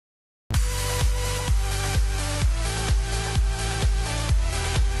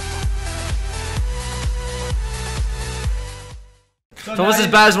It's almost as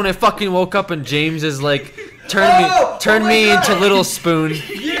bad as when I fucking woke up and James is like, turned me into Little Spoon.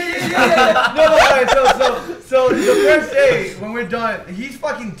 Yeah. No, alright, so the first day when we're done, he's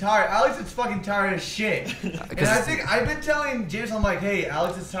fucking tired. Alex is fucking tired as shit. And I think I've been telling James, I'm like, hey,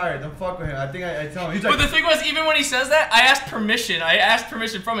 Alex is tired. Don't fuck with him. I think I tell him. He's like, but the thing was, even when he says that, I asked permission. I asked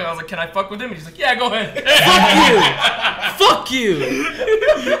permission from him. I was like, can I fuck with him? And he's like, yeah, go ahead. Fuck you.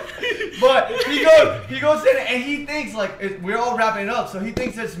 But he goes in and he thinks like we're all wrapping it up, so he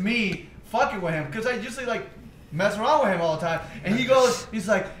thinks it's me fucking with him because I usually like mess around with him all the time. And he's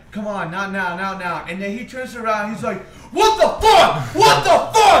like, come on, not now. And then he turns around, he's like, what the fuck? What the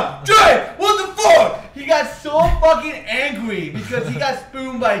fuck? Jay, what the fuck? He got so fucking angry because he got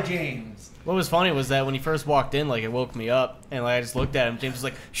spooned by James. What was funny was that when he first walked in, like, it woke me up, and like I just looked at him. James was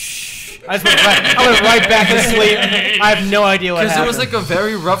like, "Shh." I went right back to sleep. I have no idea what happened. Because it was like a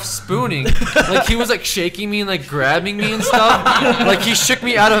very rough spooning. Like he was like shaking me and like grabbing me and stuff. Like he shook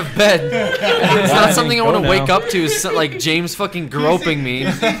me out of bed. It's not something I want to wake up to. It's like James fucking groping me.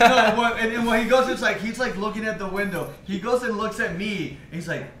 And when he goes, it's like he's like looking at the window. He goes and looks at me. And he's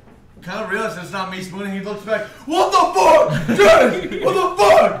like, kind of realizes it's not me spooning. He looks back. What the fuck? Jay, what the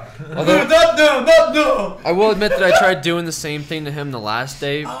fuck? Although, not now. I will admit that I tried doing the same thing to him the last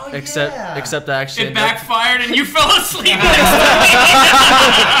day, except I actually it backfired and you fell asleep. Yeah,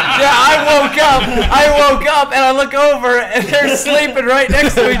 I woke up and I look over and they're sleeping right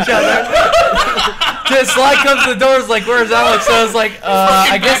next to each other. Just Sly comes to the door, is like, where's Alex? So I was like,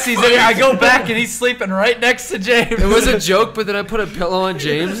 I guess he's in here. I go back and he's sleeping right next to James. It was a joke, but then I put a pillow on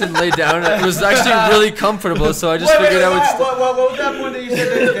James and laid down. It was actually really comfortable, so I just figured I would. What was that point that you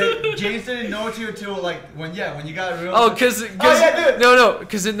said that James didn't know you until like when you got real? Oh, because in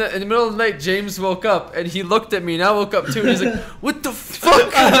the middle of the night James woke up and he looked at me and I woke up too and he's like, what the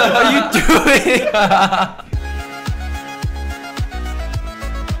fuck are you doing?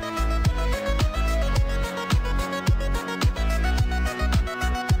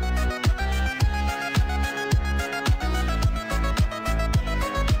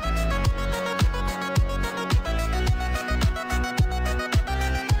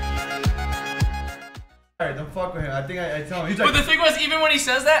 Don't fuck with him. I think I tell him. He's like, but the thing was, even when he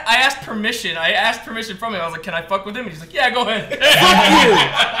says that, I asked permission. I asked permission from him. I was like, can I fuck with him? And he's like, yeah, go ahead.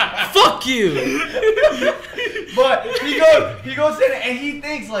 Fuck you. But he goes in and he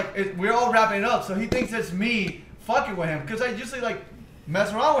thinks like we're all wrapping it up, so he thinks it's me fucking with him because I usually like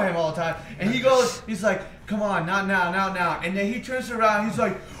mess around with him all the time. And he's like, come on, not now. And then he turns around, he's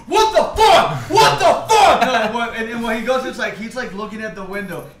like, what the fuck? What the fuck? And when he goes, it's like he's like looking at the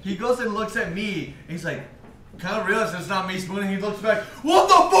window. He goes and looks at me. And he's like, kind of realizes it's not me spooning. He looks back. What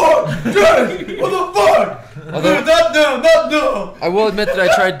the fuck? Jay, what the fuck? Although, not now. I will admit that I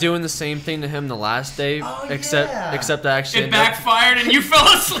tried doing the same thing to him the last day, except I actually. It backfired and you fell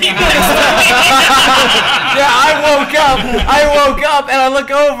asleep. Yeah, I woke up and I look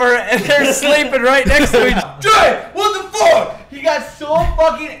over and they're sleeping right next to each other. Jay, what the fuck? He got so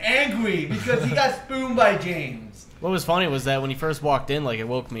fucking angry because he got spooned by James. What was funny was that when he first walked in, like, it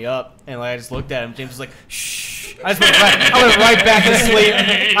woke me up, and like I just looked at him. James was like, "Shh." I went right back to sleep.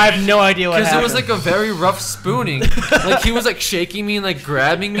 I have no idea what happened. Because it was like a very rough spooning. Like he was like shaking me and like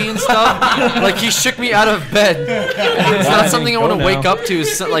grabbing me and stuff. Like he shook me out of bed. It's not something I want to wake up to.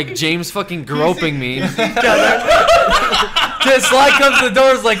 It's like James fucking groping me. Just Sly comes to the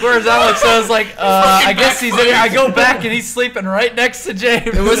door, is like, where's Alex? So I was like, I guess he's in here. I go back and he's sleeping right next to James.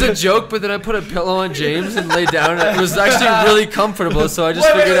 It was a joke, but then I put a pillow on James and laid down. It was actually really comfortable, so I just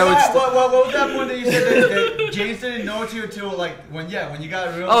figured I would. What was that point that you said that James didn't know you until like when you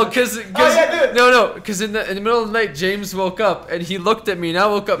got real? Oh, because in the middle of the night James woke up and he looked at me and I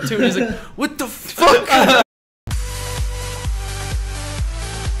woke up too and he's like, what the fuck?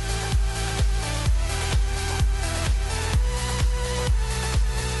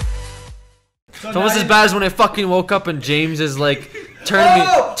 It's almost as bad as when I fucking woke up and James is like,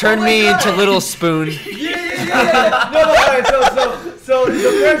 turned me into Little Spoon. Yeah. No, alright, so the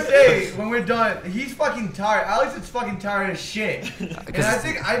first day when we're done, he's fucking tired. Alex is fucking tired as shit. And I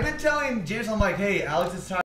think I've been telling James, I'm like, hey, Alex is tired.